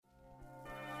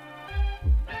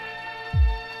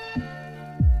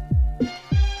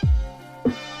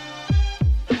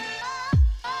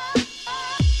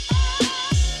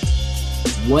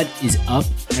What is up,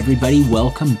 everybody?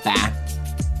 Welcome back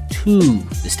to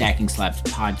the Stacking Slabs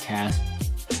podcast.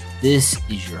 This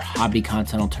is your hobby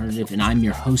content alternative, and I'm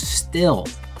your host still,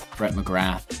 Brett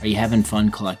McGrath. Are you having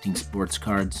fun collecting sports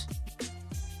cards?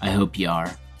 I hope you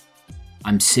are.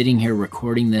 I'm sitting here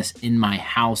recording this in my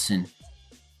house, and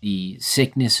the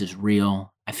sickness is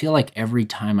real. I feel like every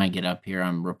time I get up here,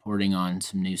 I'm reporting on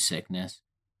some new sickness.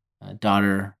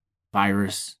 Daughter,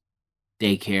 virus,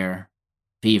 daycare,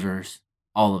 fevers,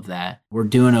 all of that. We're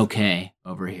doing okay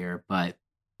over here, but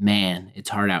man, it's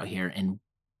hard out here. And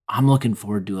I'm looking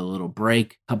forward to a little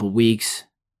break, a couple weeks,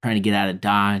 trying to get out of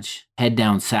Dodge, head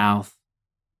down south,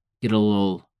 get a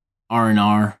little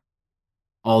R&R,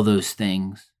 all those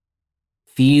things.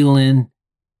 Feeling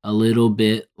a little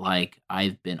bit like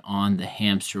I've been on the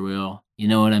hamster wheel. You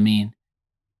know what I mean?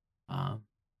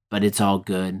 But it's all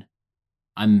good.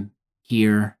 I'm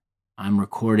here. I'm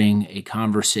recording a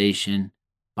conversation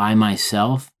by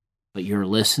myself, but you're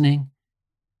listening,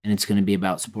 and it's going to be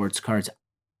about sports cards.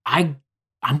 I'm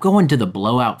going to the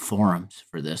blowout forums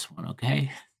for this one,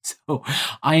 okay? So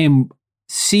I am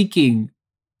seeking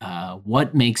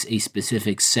what makes a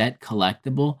specific set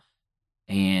collectible,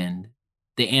 and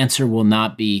the answer will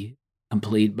not be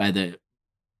complete by the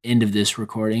end of this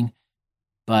recording,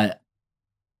 but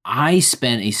I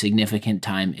spent a significant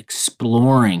time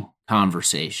exploring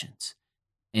conversations.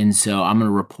 And so I'm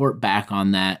going to report back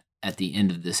on that at the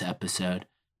end of this episode.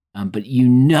 But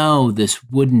this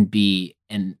wouldn't be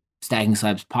an Stacking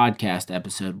Slabs podcast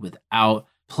episode without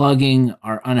plugging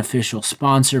our unofficial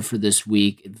sponsor for this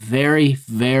week. Very,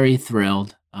 very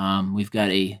thrilled. We've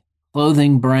got a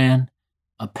clothing brand,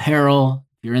 apparel.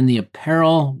 If you're in the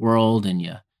apparel world and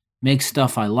you make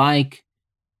stuff I like,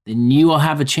 then you will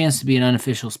have a chance to be an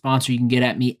unofficial sponsor. You can get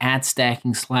at me at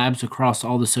Stacking Slabs across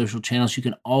all the social channels. You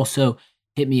can also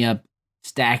hit me up,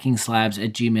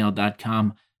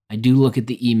 stackingslabs@gmail.com. I do look at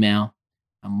the email.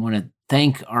 I want to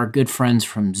thank our good friends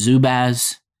from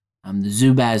Zubaz, the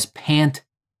Zubaz Pant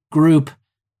Group,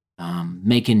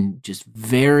 making just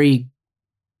very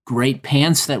great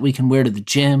pants that we can wear to the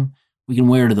gym, we can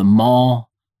wear to the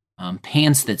mall,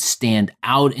 pants that stand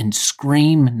out and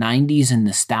scream 90s and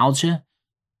nostalgia.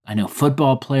 I know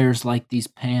football players like these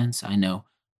pants. I know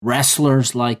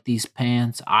wrestlers like these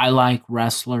pants. I like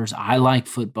wrestlers. I like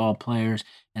football players.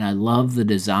 And I love the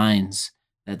designs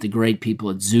that the great people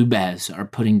at Zubaz are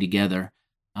putting together.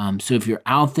 So if you're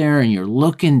out there and you're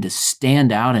looking to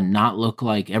stand out and not look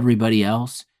like everybody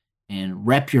else and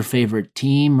rep your favorite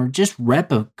team or just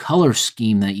rep a color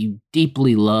scheme that you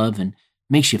deeply love and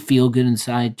makes you feel good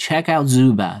inside, check out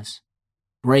Zubaz.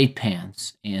 Great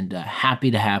pants, and happy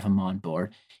to have them on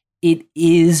board. It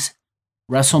is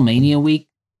WrestleMania week.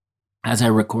 As I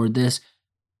record this,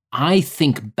 I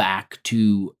think back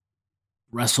to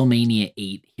WrestleMania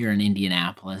 8 here in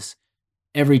Indianapolis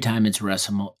every time it's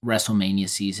WrestleMania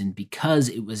season because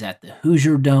it was at the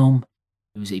Hoosier Dome.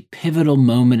 It was a pivotal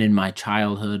moment in my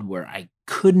childhood where I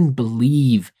couldn't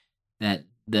believe that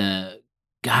the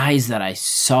guys that I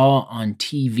saw on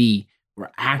TV were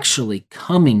actually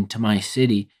coming to my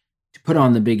city to put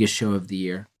on the biggest show of the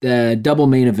year. The double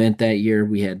main event that year,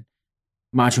 we had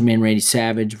Macho Man Randy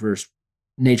Savage versus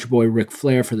Nature Boy Ric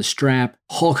Flair for the strap.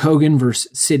 Hulk Hogan versus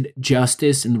Sid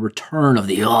Justice and the return of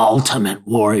the Ultimate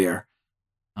Warrior.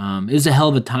 It was a hell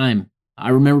of a time.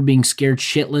 I remember being scared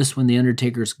shitless when the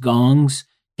Undertaker's gongs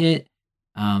hit.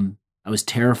 I was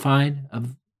terrified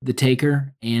of the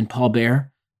Taker and Paul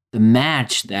Bearer. The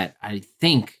match that I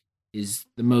think is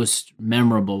the most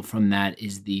memorable from that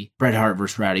is the Bret Hart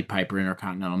versus Rowdy Piper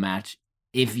Intercontinental match.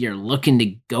 If you're looking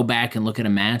to go back and look at a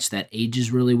match that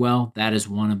ages really well, that is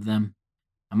one of them.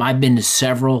 I've been to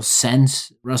several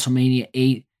since WrestleMania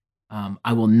 8.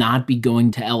 I will not be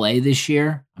going to LA this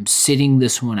year. I'm sitting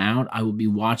this one out. I will be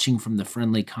watching from the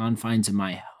friendly confines of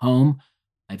my home.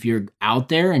 If you're out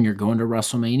there and you're going to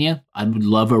WrestleMania, I would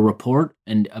love a report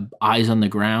and eyes on the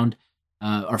ground,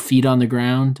 or feet on the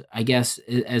ground, I guess,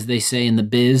 as they say in the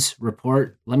biz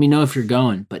report. Let me know if you're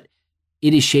going, but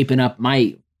it is shaping up.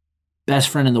 My best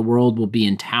friend in the world will be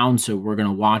in town, so we're going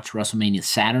to watch WrestleMania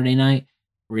Saturday night.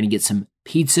 We're going to get some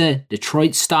pizza,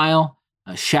 Detroit style.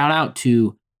 A shout out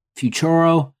to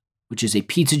Futuro, which is a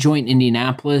pizza joint in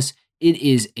Indianapolis. It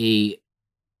is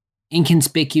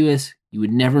inconspicuous. You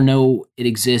would never know it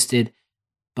existed,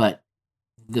 but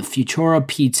the Futuro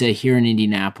pizza here in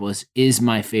Indianapolis is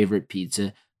my favorite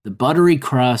pizza. The buttery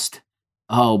crust,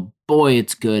 oh boy,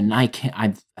 it's good. And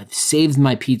I've saved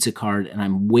my pizza card and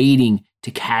I'm waiting to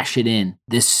cash it in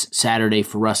this Saturday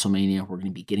for WrestleMania. We're going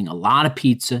to be getting a lot of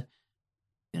pizza.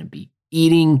 Going to be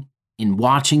eating and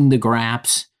watching the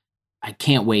Graps. I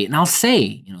can't wait. And I'll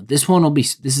say, this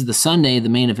is the Sunday, the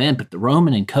main event, but the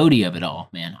Roman and Cody of it all,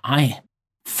 man, I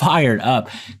fired up,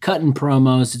 cutting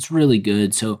promos. It's really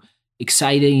good. So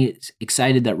excited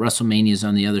that WrestleMania is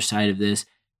on the other side of this.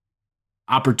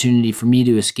 Opportunity for me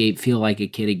to escape, feel like a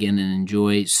kid again, and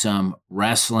enjoy some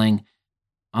wrestling.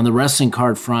 On the wrestling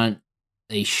card front,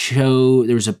 there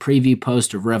was a preview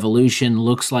post of Revolution.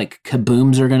 Looks like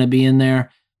Kabooms are going to be in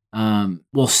there.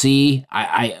 We'll see.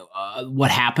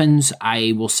 What happens.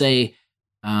 I will say,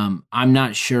 I'm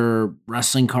not sure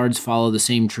wrestling cards follow the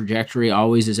same trajectory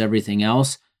always as everything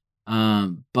else.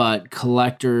 But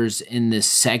collectors in this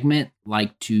segment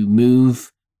like to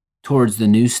move towards the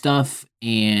new stuff,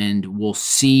 and we'll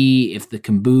see if the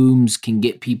Kabooms can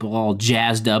get people all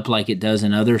jazzed up like it does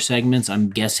in other segments.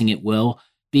 I'm guessing it will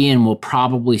be, and we'll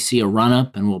probably see a run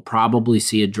up and we'll probably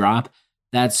see a drop.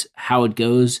 That's how it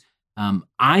goes.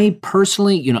 I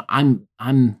personally, I'm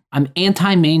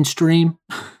anti-mainstream,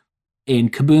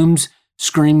 and Kabooms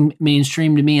scream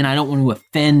mainstream to me, and I don't want to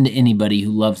offend anybody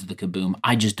who loves the Kaboom.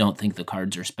 I just don't think the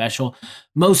cards are special,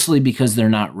 mostly because they're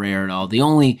not rare at all. The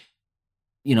only,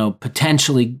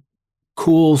 potentially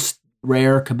cool,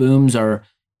 rare Kabooms are,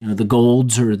 the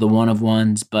golds or the one of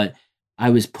ones. But I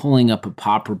was pulling up a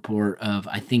pop report of,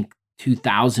 I think,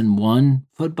 2001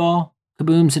 football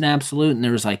Kabooms in absolute, and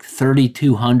there was like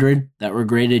 3,200 that were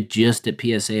graded just at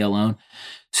PSA alone.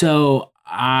 So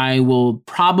I will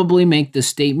probably make this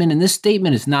statement, and this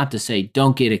statement is not to say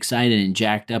don't get excited and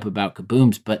jacked up about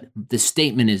Kabooms, but the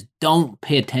statement is don't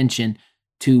pay attention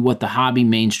to what the hobby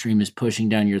mainstream is pushing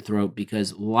down your throat,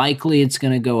 because likely it's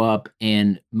going to go up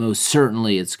and most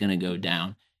certainly it's going to go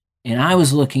down. And I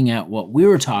was looking at what we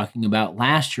were talking about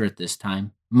last year at this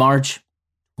time, March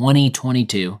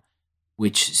 2022,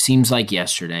 which seems like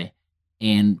yesterday.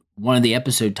 And one of the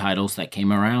episode titles that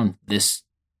came around this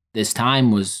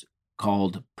time was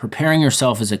called Preparing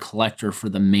Yourself as a Collector for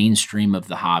the Mainstream of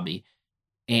the Hobby.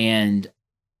 And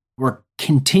we're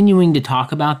continuing to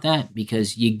talk about that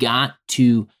because you got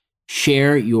to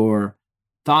share your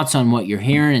thoughts on what you're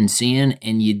hearing and seeing,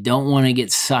 and you don't want to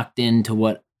get sucked into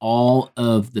what all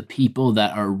of the people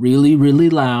that are really, really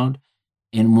loud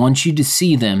and want you to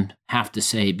see them have to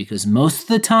say, because most of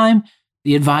the time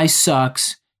the advice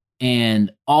sucks,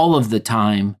 and all of the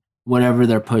time whatever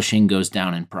they're pushing goes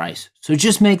down in price. So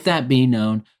just make that be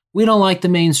known. We don't like the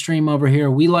mainstream over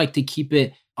here. We like to keep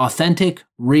it authentic,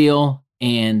 real,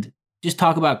 and just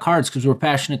talk about cards because we're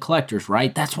passionate collectors,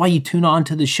 right? That's why you tune on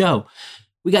to the show.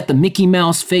 We got the Mickey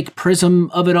Mouse fake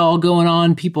prism of it all going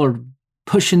on. People are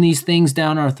pushing these things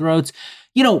down our throats.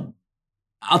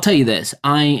 I'll tell you this.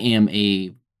 I am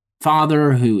a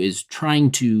father who is trying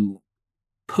to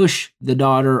push the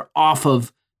daughter off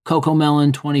of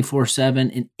Cocomelon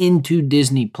 24/7 and into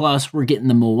Disney Plus. We're getting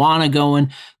the Moana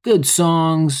going, good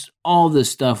songs, all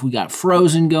this stuff. We got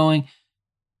Frozen going.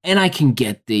 And I can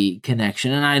get the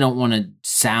connection, and I don't want to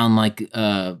sound like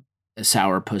a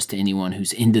sourpuss to anyone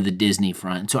who's into the Disney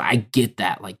front. So I get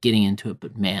that, like getting into it.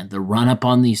 But man, the run up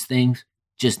on these things,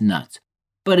 just nuts.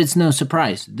 But it's no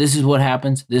surprise. This is what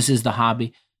happens. This is the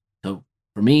hobby. So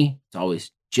for me, it's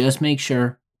always just make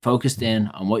sure, focused in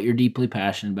on what you're deeply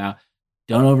passionate about.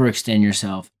 Don't overextend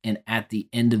yourself. And at the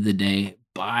end of the day,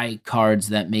 buy cards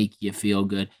that make you feel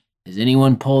good. Has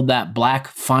anyone pulled that black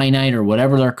finite or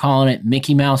whatever they're calling it,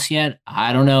 Mickey Mouse yet?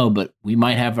 I don't know, but we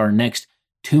might have our next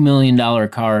 $2 million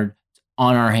card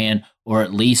on our hand, or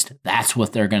at least that's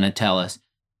what they're going to tell us.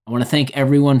 I want to thank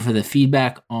everyone for the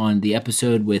feedback on the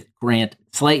episode with Grant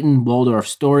Slayton, Waldorf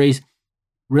Stories.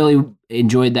 Really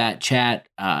enjoyed that chat.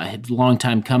 It's a long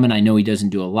time coming. I know he doesn't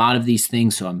do a lot of these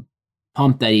things, so I'm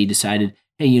pumped that he decided,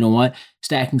 hey, you know what?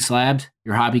 Stacking Slabs,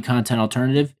 your hobby content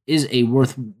alternative, is a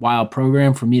worthwhile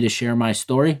program for me to share my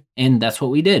story, and that's what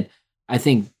we did. I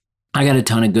think I got a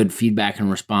ton of good feedback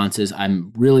and responses.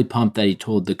 I'm really pumped that he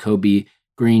told the Kobe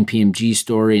Green PMG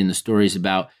story and the stories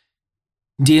about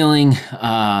dealing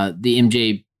the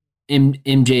MJ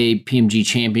PMG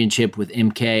Championship with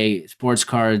MK sports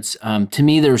cards. To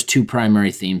me, there's two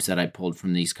primary themes that I pulled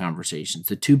from these conversations.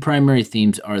 The two primary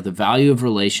themes are the value of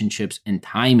relationships and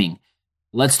timing.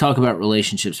 Let's talk about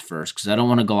relationships first, because I don't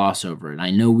want to gloss over it.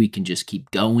 I know we can just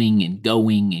keep going and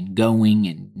going and going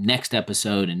and next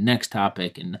episode and next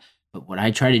topic. But what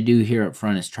I try to do here up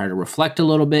front is try to reflect a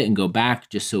little bit and go back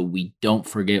just so we don't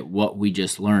forget what we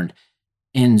just learned.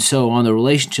 And so on the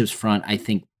relationships front, I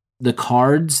think the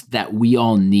cards that we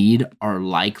all need are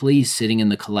likely sitting in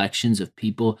the collections of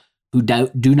people who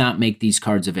do not make these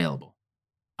cards available.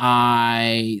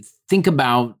 I think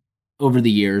about over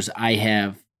the years, I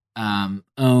have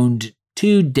owned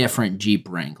two different Jeep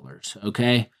Wranglers,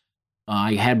 okay?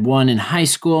 I had one in high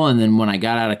school, and then when I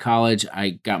got out of college, I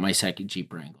got my second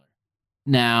Jeep Wrangler.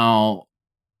 Now,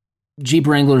 Jeep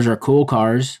Wranglers are cool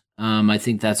cars. I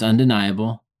think that's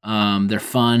undeniable. They're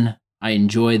fun. I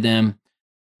enjoy them,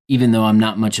 even though I'm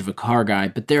not much of a car guy.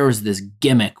 But there was this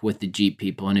gimmick with the Jeep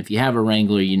people. And if you have a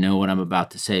Wrangler, you know what I'm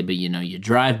about to say. But you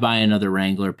drive by another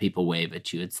Wrangler, people wave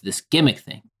at you. It's this gimmick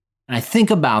thing. And I think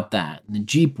about that, the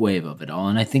Jeep wave of it all.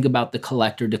 And I think about the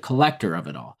collector to collector of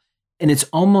it all. And it's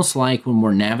almost like when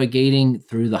we're navigating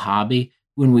through the hobby,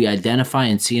 when we identify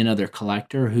and see another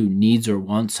collector who needs or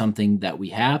wants something that we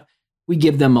have, we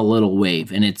give them a little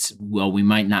wave. And it's, well, we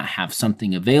might not have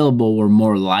something available. We're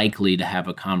more likely to have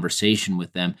a conversation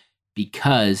with them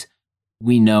because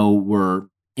we know we're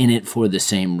in it for the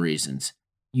same reasons.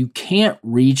 You can't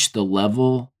reach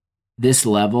this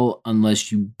level,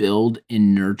 unless you build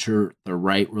and nurture the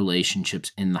right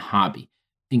relationships in the hobby.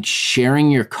 I think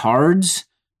sharing your cards,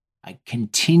 I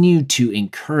continue to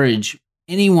encourage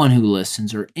anyone who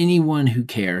listens or anyone who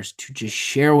cares to just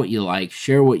share what you like,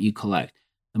 share what you collect.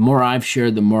 The more I've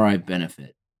shared, the more I've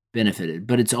benefited.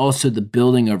 But it's also the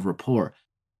building of rapport.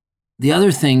 The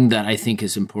other thing that I think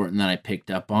is important that I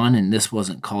picked up on, and this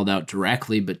wasn't called out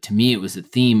directly, but to me it was a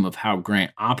theme of how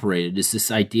Grant operated, is this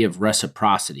idea of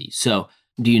reciprocity. So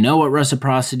do you know what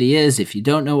reciprocity is? If you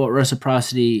don't know what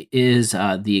reciprocity is,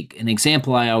 an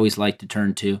example I always like to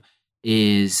turn to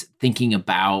is thinking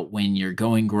about when you're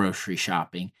going grocery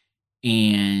shopping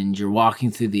and you're walking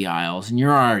through the aisles and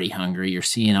you're already hungry. You're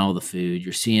seeing all the food.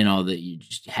 You're seeing all that you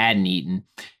just hadn't eaten.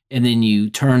 And then you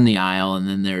turn the aisle and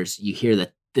then you hear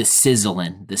the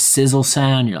sizzle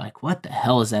sound. You're like, what the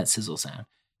hell is that sizzle sound?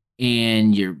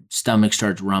 And your stomach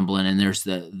starts rumbling. And there's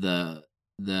the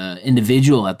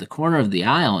individual at the corner of the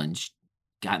aisle and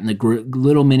gotten the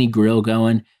little mini grill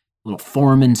going, little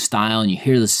foreman style, and you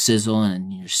hear the sizzle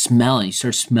and you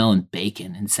start smelling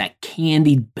bacon, and it's that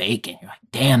candied bacon. You're like,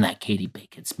 damn, that candied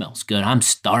bacon smells good. I'm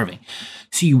starving.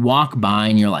 So you walk by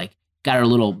and you're like, got our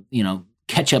little,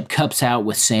 ketchup cups out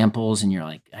with samples, and you're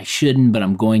like, I shouldn't, but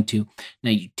I'm going to. Now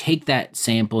you take that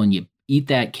sample and you eat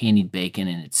that candied bacon,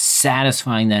 and it's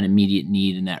satisfying that immediate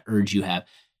need and that urge you have.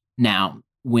 Now,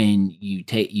 when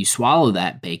you swallow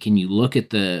that bacon, you look at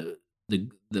the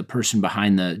person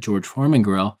behind the George Foreman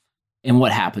grill, and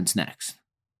what happens next?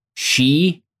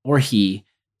 She or he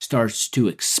starts to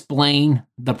explain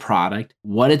the product,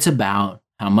 what it's about,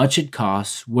 how much it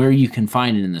costs, where you can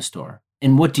find it in the store.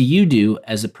 And what do you do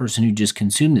as a person who just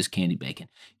consumed this candy bacon?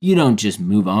 You don't just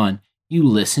move on. You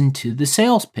listen to the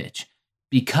sales pitch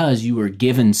because you were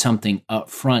given something up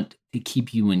front to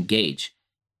keep you engaged.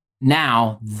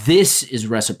 Now, this is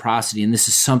reciprocity, and this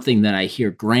is something that I hear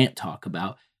Grant talk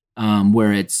about,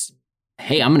 where it's,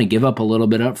 hey, I'm going to give up a little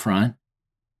bit up front,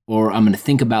 or I'm going to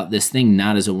think about this thing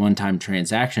not as a one-time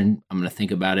transaction. I'm going to think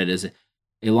about it as a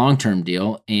long-term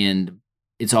deal, and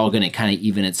it's all going to kind of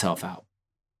even itself out.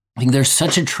 I think there's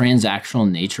such a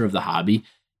transactional nature of the hobby,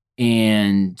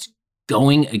 and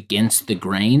going against the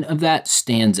grain of that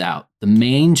stands out. The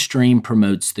mainstream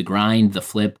promotes the grind, the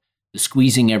flip, the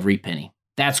squeezing every penny.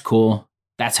 That's cool.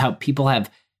 That's how people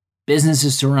have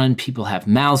businesses to run. People have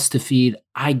mouths to feed.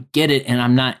 I get it, and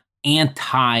I'm not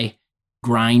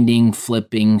anti-grinding,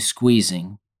 flipping,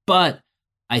 squeezing. But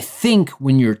I think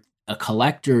when you're a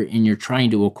collector and you're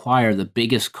trying to acquire the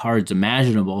biggest cards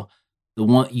imaginable,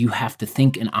 you have to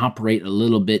think and operate a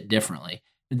little bit differently.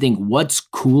 I think what's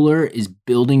cooler is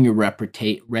building your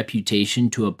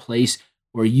reputation to a place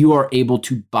where you are able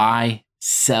to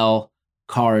sell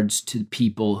cards to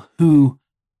people who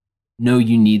know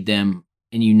you need them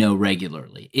and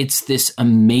regularly. It's this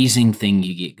amazing thing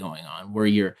you get going on where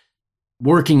you're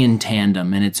working in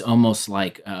tandem, and it's almost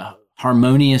like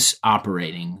harmonious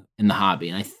operating in the hobby.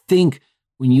 And I think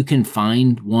when you can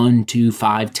find 1, 2,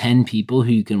 5, 10 people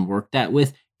who you can work that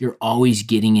with, you're always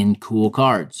getting in cool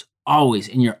cards, always,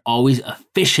 and you're always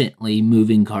efficiently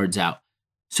moving cards out.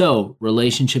 So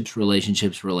relationships.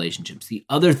 The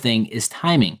other thing is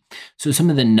timing. So some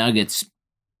of the nuggets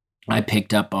I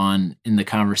picked up on in the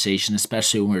conversation,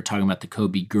 especially when we were talking about the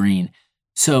Kobe Green.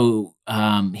 So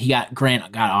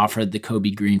Grant got offered the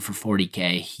Kobe Green for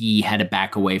 $40K. He had to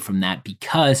back away from that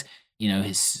because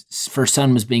his first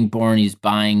son was being born. He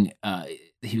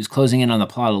was closing in on the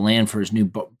plot of land for his new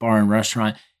bar and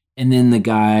restaurant. And then the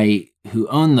guy who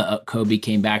owned the Kobe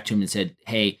came back to him and said,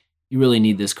 hey, you really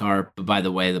need this car, but by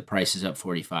the way, the price is up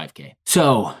 $45K.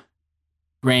 So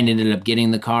Grant ended up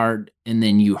getting the card, and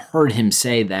then you heard him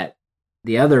say that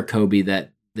the other Kobe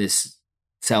that this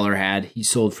seller had, he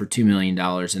sold for $2 million,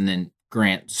 and then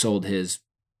Grant sold his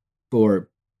for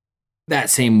that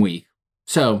same week.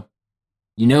 So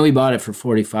he bought it for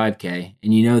 $45K,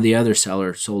 and the other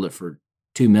seller sold it for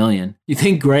 $2 million. You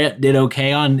think Grant did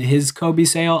okay on his Kobe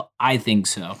sale? I think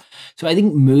so. So I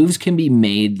think moves can be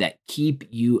made that keep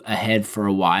you ahead for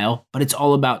a while, but it's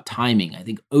all about timing. I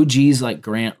think OGs like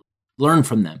Grant, learn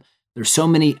from them. There's so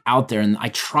many out there, and I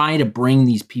try to bring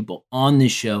these people on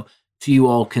this show so you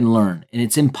all can learn. And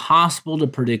it's impossible to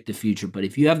predict the future, but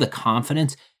if you have the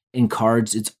confidence in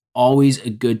cards, it's always a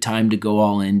good time to go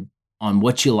all in on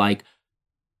what you like,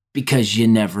 because you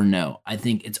never know. I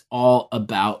think it's all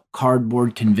about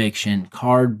cardboard conviction.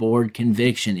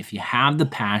 If you have the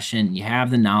passion, you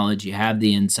have the knowledge, you have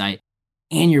the insight,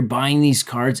 and you're buying these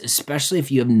cards, especially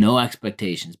if you have no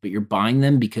expectations, but you're buying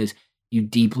them because you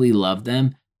deeply love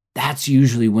them, that's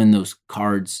usually when those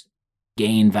cards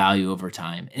gain value over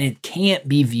time. And it can't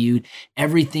be viewed.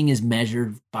 Everything is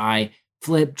measured by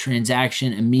flip,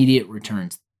 transaction, immediate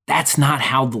returns. That's not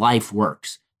how life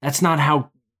works. That's not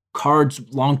how cards,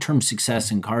 long-term success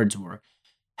in cards work.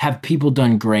 Have people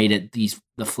done great at the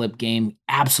flip game?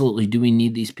 Absolutely. Do we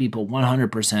need these people?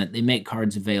 100%. They make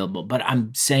cards available. But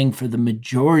I'm saying for the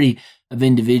majority of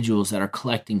individuals that are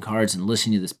collecting cards and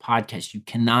listening to this podcast, you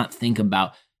cannot think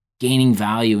about gaining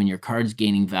value and your cards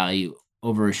gaining value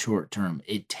over a short term.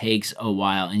 It takes a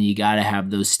while, and you got to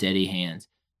have those steady hands.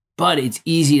 But it's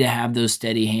easy to have those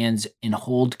steady hands and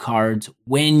hold cards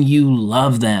when you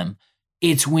love them.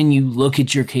 It's when you look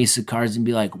at your case of cards and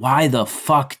be like, why the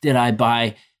fuck did I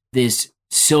buy this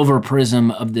silver prism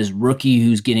of this rookie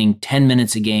who's getting 10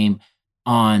 minutes a game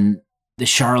on the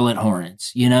Charlotte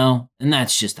Hornets, you know? And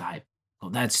that's just a hype.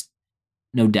 Well, that's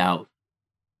no doubt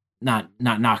not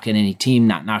knocking any team,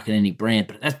 not knocking any brand,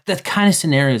 but that's kind of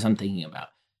scenarios I'm thinking about.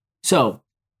 So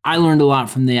I learned a lot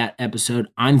from that episode.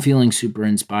 I'm feeling super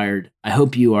inspired. I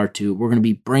hope you are too. We're going to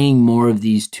be bringing more of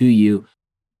these to you.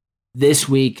 This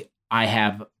week, I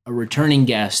have a returning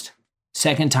guest,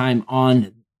 second time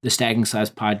on the Stacking Slabs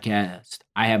podcast.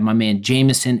 I have my man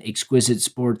Jameson, Exquisite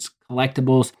Sports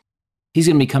Collectibles. He's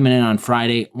going to be coming in on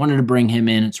Friday. Wanted to bring him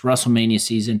in. It's WrestleMania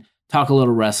season. Talk a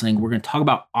little wrestling. We're going to talk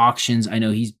about auctions. I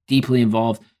know he's deeply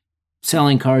involved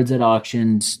selling cards at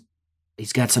auctions.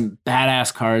 He's got some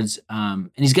badass cards,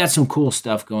 and he's got some cool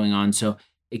stuff going on. So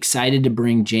excited to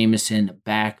bring Jameson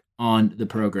back on the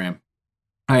program.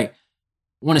 All right.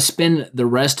 I want to spend the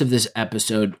rest of this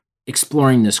episode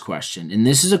exploring this question. And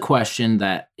this is a question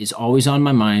that is always on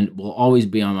my mind, will always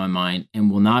be on my mind,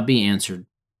 and will not be answered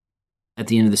at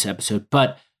the end of this episode,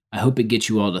 but I hope it gets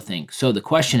you all to think. So the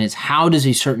question is, how does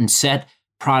a certain set,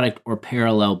 product, or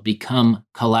parallel become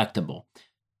collectible?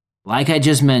 Like I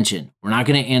just mentioned, we're not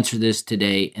going to answer this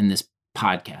today in this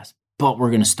podcast, but we're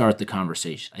going to start the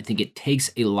conversation. I think it takes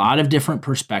a lot of different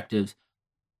perspectives,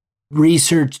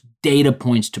 research, data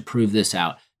points to prove this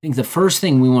out. I think the first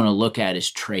thing we want to look at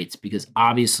is traits, because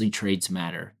obviously traits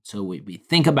matter. So we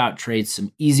think about traits.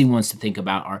 Some easy ones to think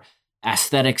about are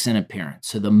aesthetics and appearance.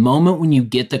 So the moment when you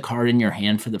get the card in your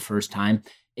hand for the first time,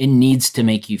 it needs to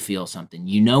make you feel something.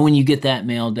 You know, when you get that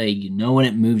mail day, you know when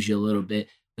it moves you a little bit.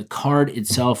 The card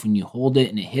itself, when you hold it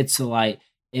and it hits the light,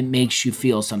 it makes you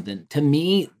feel something. To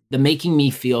me, the making me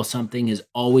feel something is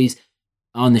always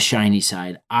on the shiny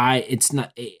side.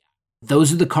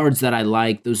 Those are the cards that I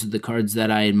like. Those are the cards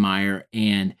that I admire.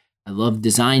 And I love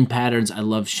design patterns. I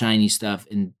love shiny stuff.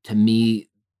 And to me,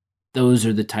 those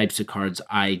are the types of cards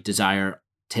I desire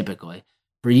typically.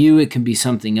 For you, it can be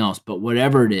something else. But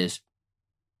whatever it is,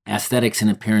 aesthetics and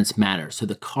appearance matter. So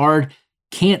the card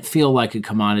can't feel like a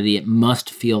commodity. It must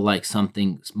feel like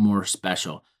something more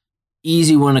special.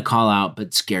 Easy one to call out,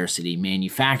 but scarcity.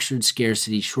 Manufactured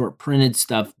scarcity, short printed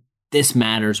stuff. This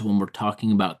matters when we're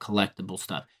talking about collectible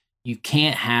stuff. You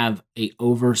can't have an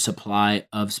oversupply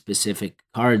of specific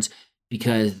cards,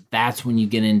 because that's when you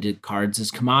get into cards as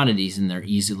commodities and they're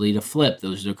easily to flip.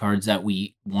 Those are cards that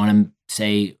we want to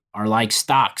say are like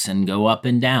stocks and go up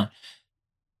and down.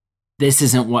 This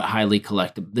isn't what highly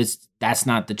collectible, that's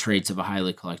not the traits of a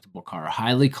highly collectible card.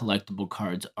 Highly collectible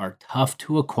cards are tough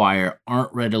to acquire,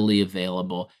 aren't readily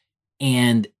available,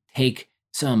 and take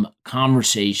some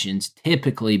conversations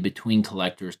typically between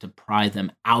collectors to pry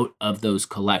them out of those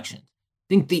collections. I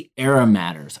think the era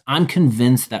matters. I'm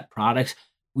convinced that products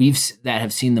that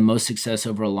have seen the most success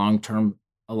over a long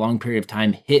period of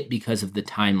time hit because of the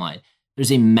timeline.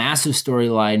 There's a massive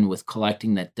storyline with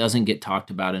collecting that doesn't get talked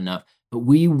about enough, but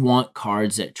we want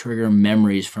cards that trigger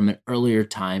memories from an earlier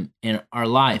time in our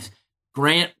lives.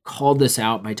 Grant called this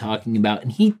out by talking about,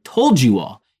 and he told you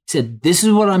all, he said, this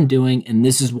is what I'm doing and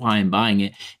this is why I'm buying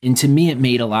it. And to me, it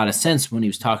made a lot of sense when he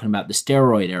was talking about the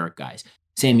steroid era guys.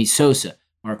 Sammy Sosa,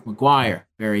 Mark McGuire,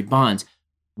 Barry Bonds.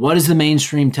 What does the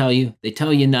mainstream tell you? They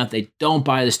tell you nothing. They don't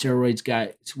buy the steroids,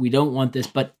 guys. We don't want this.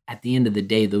 But at the end of the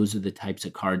day, those are the types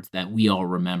of cards that we all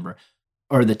remember.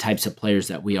 are the types of players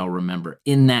that we all remember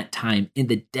in that time, in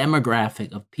the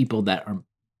demographic of people that are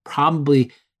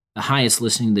probably the highest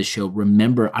listening to the show.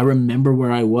 I remember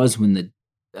where I was when the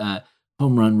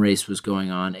home run race was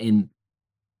going on, and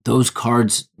those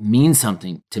cards mean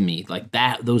something to me. Like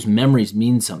that, those memories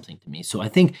mean something to me. So I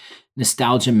think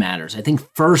nostalgia matters. I think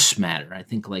firsts matter. I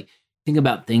think think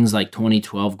about things like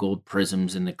 2012 gold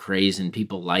prisms and the craze and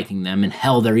people liking them. And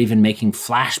hell, they're even making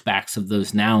flashbacks of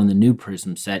those now in the new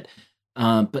prism set.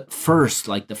 But first,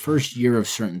 like the first year of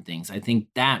certain things, I think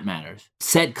that matters.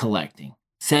 Set collecting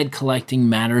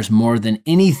matters more than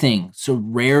anything. So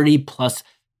rarity plus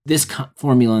this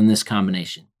formula in this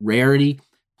combination, rarity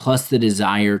plus the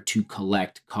desire to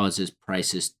collect causes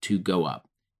prices to go up.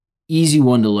 Easy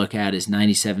one to look at is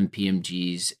 97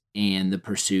 PMGs and the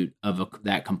pursuit of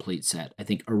that complete set. I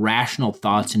think irrational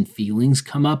thoughts and feelings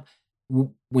come up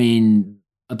when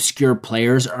obscure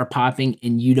players are popping,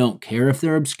 and you don't care if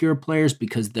they're obscure players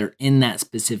because they're in that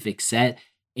specific set,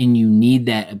 and you need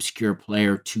that obscure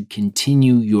player to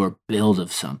continue your build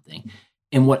of something.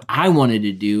 And what I wanted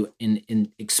to do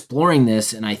in exploring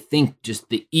this, and I think just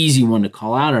the easy one to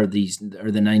call out are the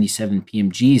 97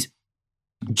 PMGs,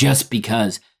 just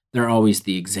because they're always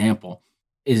the example,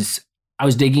 is I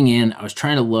was digging in, I was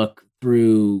trying to look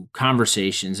through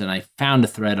conversations, and I found a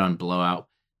thread on Blowout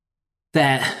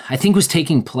that I think was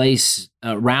taking place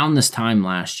around this time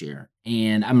last year.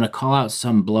 And I'm going to call out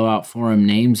some Blowout forum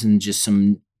names and just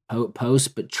some posts,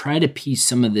 but try to piece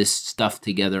some of this stuff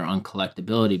together on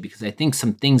collectability, because I think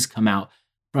some things come out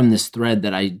from this thread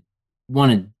that I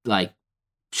want to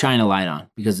shine a light on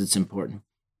because it's important.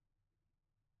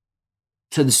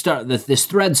 So this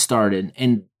thread started,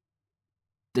 and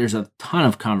there's a ton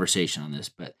of conversation on this,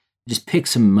 but just pick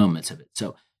some moments of it.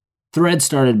 So thread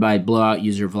started by Blowout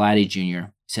user Vladdy Jr.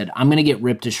 He said, "I'm going to get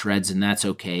ripped to shreds, and that's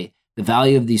okay. The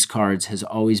value of these cards has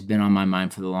always been on my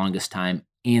mind for the longest time,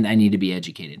 and I need to be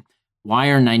educated. Why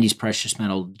are 90s precious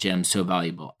metal gems so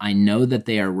valuable? I know that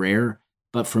they are rare,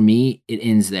 but for me, it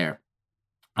ends there.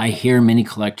 I hear many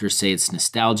collectors say it's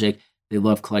nostalgic. They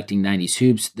love collecting 90s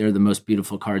hoops. They're the most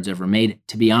beautiful cards ever made.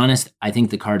 To be honest, I think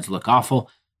the cards look awful.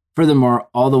 Furthermore,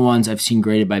 all the ones I've seen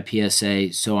graded by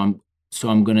PSA, so I'm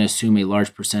going to assume a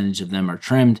large percentage of them are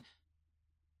trimmed."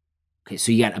 Okay,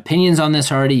 so you got opinions on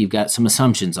this already. You've got some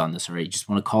assumptions on this already. Just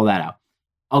want to call that out.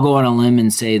 I'll go on a limb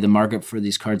and say the market for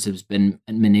these cards has been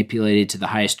manipulated to the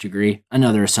highest degree.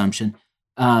 Another assumption.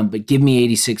 But give me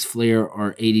 86 Fleer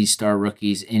or 80 Star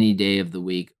Rookies any day of the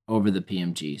week over the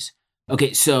PMGs.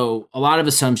 Okay, so a lot of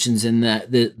assumptions in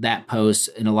that post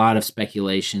and a lot of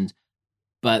speculations.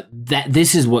 But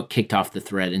this is what kicked off the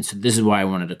thread, and so this is why I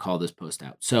wanted to call this post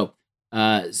out. So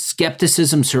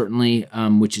skepticism, certainly,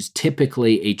 which is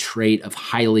typically a trait of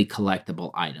highly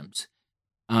collectible items.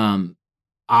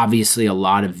 Obviously, a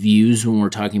lot of views when we're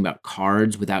talking about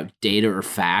cards without data or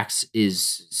facts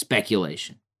is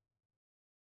speculation.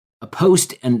 A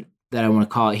post that I want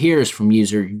to call it here is from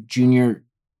user Junior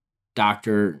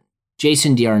Dr.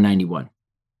 Jason DR91.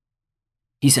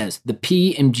 He says, the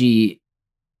PMGs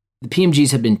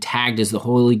have been tagged as the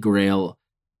holy grail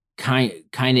kind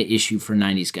of issue for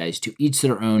 90s guys. To each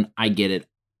their own, I get it.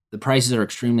 The prices are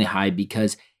extremely high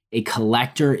because a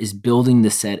collector is building the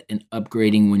set and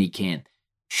upgrading when he can.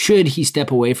 Should he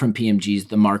step away from PMGs,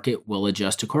 the market will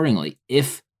adjust accordingly.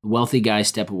 If the wealthy guys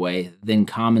step away, then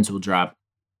commons will drop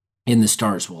and the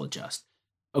stars will adjust.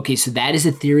 Okay, so that is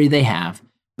a theory they have,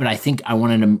 but I think I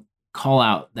wanted to call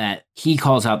out that he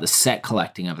calls out the set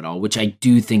collecting of it all, which I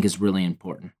do think is really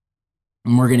important.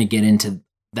 And we're going to get into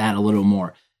that a little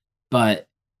more. But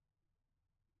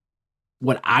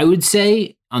what I would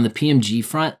say on the PMG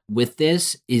front with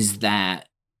this is that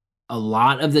a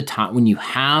lot of the time when you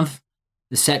have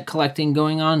the set collecting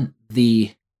going on,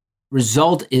 the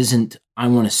result isn't, I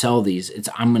want to sell these. It's,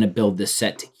 I'm going to build this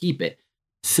set to keep it.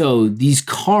 So these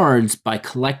cards by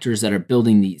collectors that are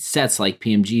building these sets like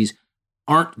PMGs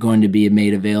aren't going to be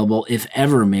made available, if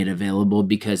ever made available,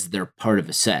 because they're part of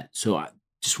a set. So I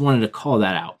just wanted to call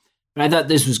that out. But I thought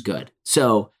this was good.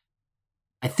 So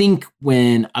I think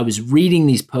when I was reading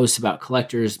these posts about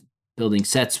collectors building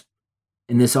sets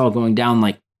and this all going down,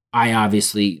 like I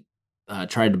obviously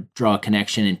tried to draw a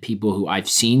connection and people who I've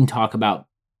seen talk about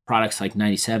products like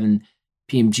 97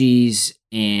 PMGs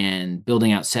and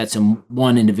building out sets. And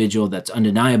one individual that's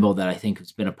undeniable that I think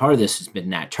has been a part of this has been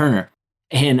Nat Turner.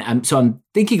 And I'm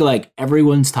thinking like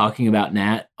everyone's talking about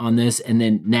Nat on this, and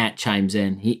then Nat chimes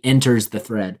in. He enters the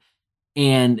thread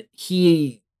and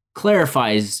he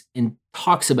clarifies and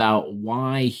talks about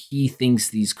why he thinks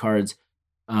these cards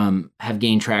have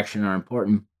gained traction and are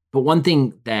important. But one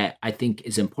thing that I think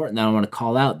is important that I want to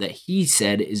call out that he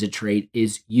said is a trait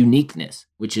is uniqueness,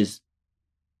 which is,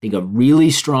 I think, a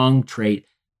really strong trait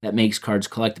that makes cards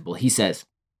collectible. He says,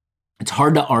 it's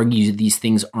hard to argue these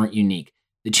things aren't unique.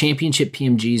 The championship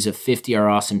PMGs of 50 are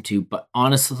awesome too, but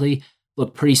honestly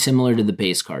look pretty similar to the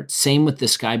base cards. Same with the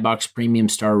Skybox Premium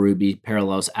Star Ruby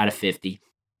parallels out of 50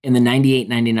 and the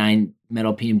 98-99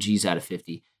 Metal PMGs out of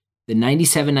 50. The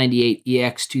 97-98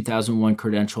 EX 2001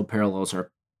 credential parallels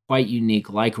are quite unique,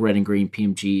 like red and green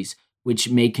PMGs, which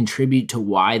may contribute to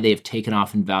why they have taken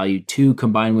off in value too,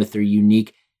 combined with their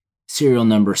unique serial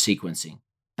number sequencing.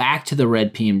 Back to the red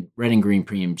and green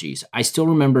PMGs. I still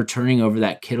remember turning over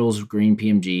that Kittle's green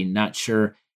PMG, not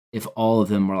sure if all of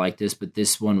them were like this, but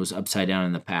this one was upside down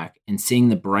in the pack, and seeing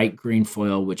the bright green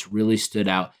foil, which really stood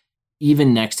out,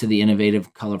 even next to the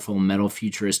innovative, colorful metal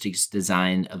futuristics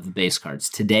design of the base cards.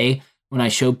 Today, when I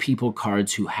show people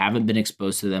cards who haven't been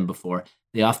exposed to them before,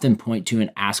 they often point to and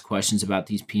ask questions about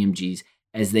these PMGs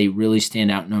as they really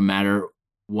stand out no matter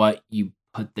what you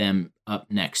put them up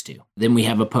next to. Then we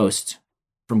have a post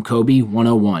from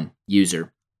Kobe101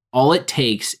 user. All it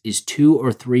takes is 2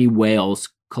 or 3 whales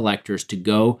collectors to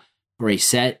go for a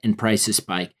set and prices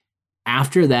spike.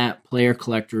 After that, player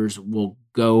collectors will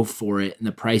go for it and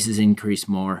the prices increase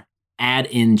more. Add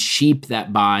in sheep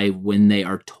that buy when they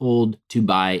are told to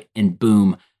buy, and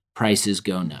boom, prices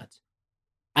go nuts.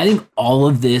 I think all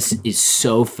of this is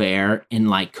so fair, and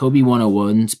like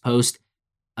Kobe101's post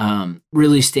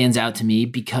really stands out to me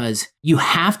because you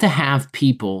have to have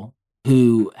people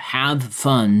who have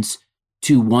funds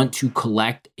to want to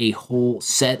collect a whole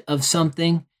set of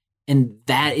something, and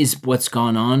that is what's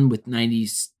gone on with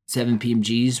 97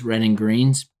 PMGs, red and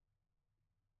greens.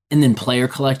 And then player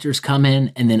collectors come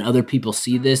in, and then other people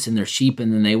see this and they're sheep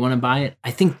and then they want to buy it.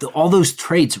 I think all those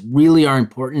traits really are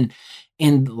important.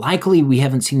 And likely we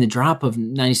haven't seen the drop of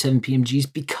 97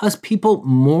 PMGs because people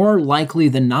more likely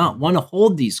than not want to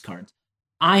hold these cards.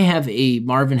 I have a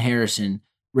Marvin Harrison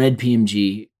red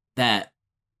PMG that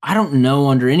I don't know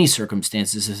under any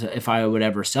circumstances if I would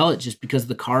ever sell it, just because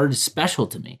the card is special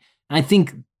to me. And I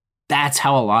think that's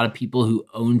how a lot of people who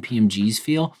own PMGs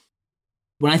feel.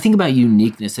 When I think about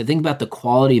uniqueness, I think about the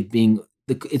quality of being,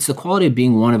 it's the quality of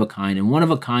being one of a kind, and one of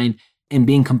a kind and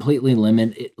being completely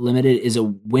limited is a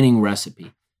winning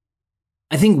recipe.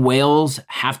 I think whales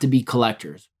have to be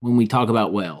collectors when we talk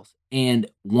about whales and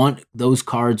want those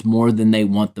cards more than they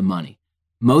want the money.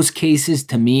 Most cases,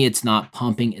 to me, it's not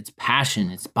pumping, it's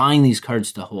passion. It's buying these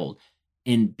cards to hold.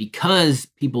 And because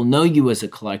people know you as a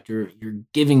collector, you're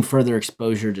giving further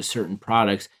exposure to certain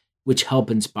products which help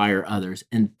inspire others.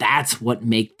 And that's what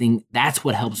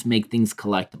helps make things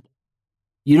collectible.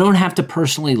 You don't have to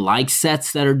personally like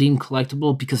sets that are deemed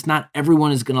collectible because not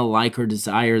everyone is going to like or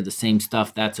desire the same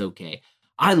stuff. That's okay.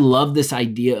 I love this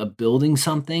idea of building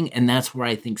something, and that's where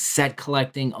I think set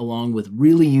collecting along with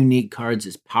really unique cards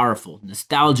is powerful.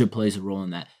 Nostalgia plays a role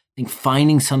in that. I think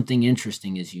finding something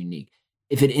interesting is unique.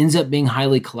 If it ends up being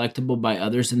highly collectible by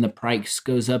others and the price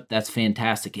goes up, that's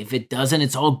fantastic. If it doesn't,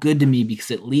 it's all good to me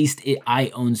because at least I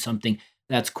own something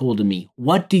that's cool to me.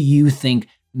 What do you think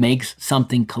makes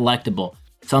something collectible?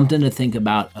 Something to think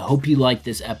about. I hope you liked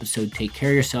this episode. Take care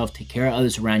of yourself. Take care of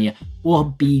others around you. We'll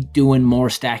be doing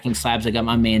more stacking slabs. I got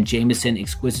my man Jameson,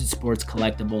 Exquisite Sports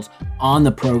Collectibles, on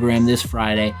the program this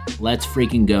Friday. Let's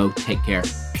freaking go. Take care.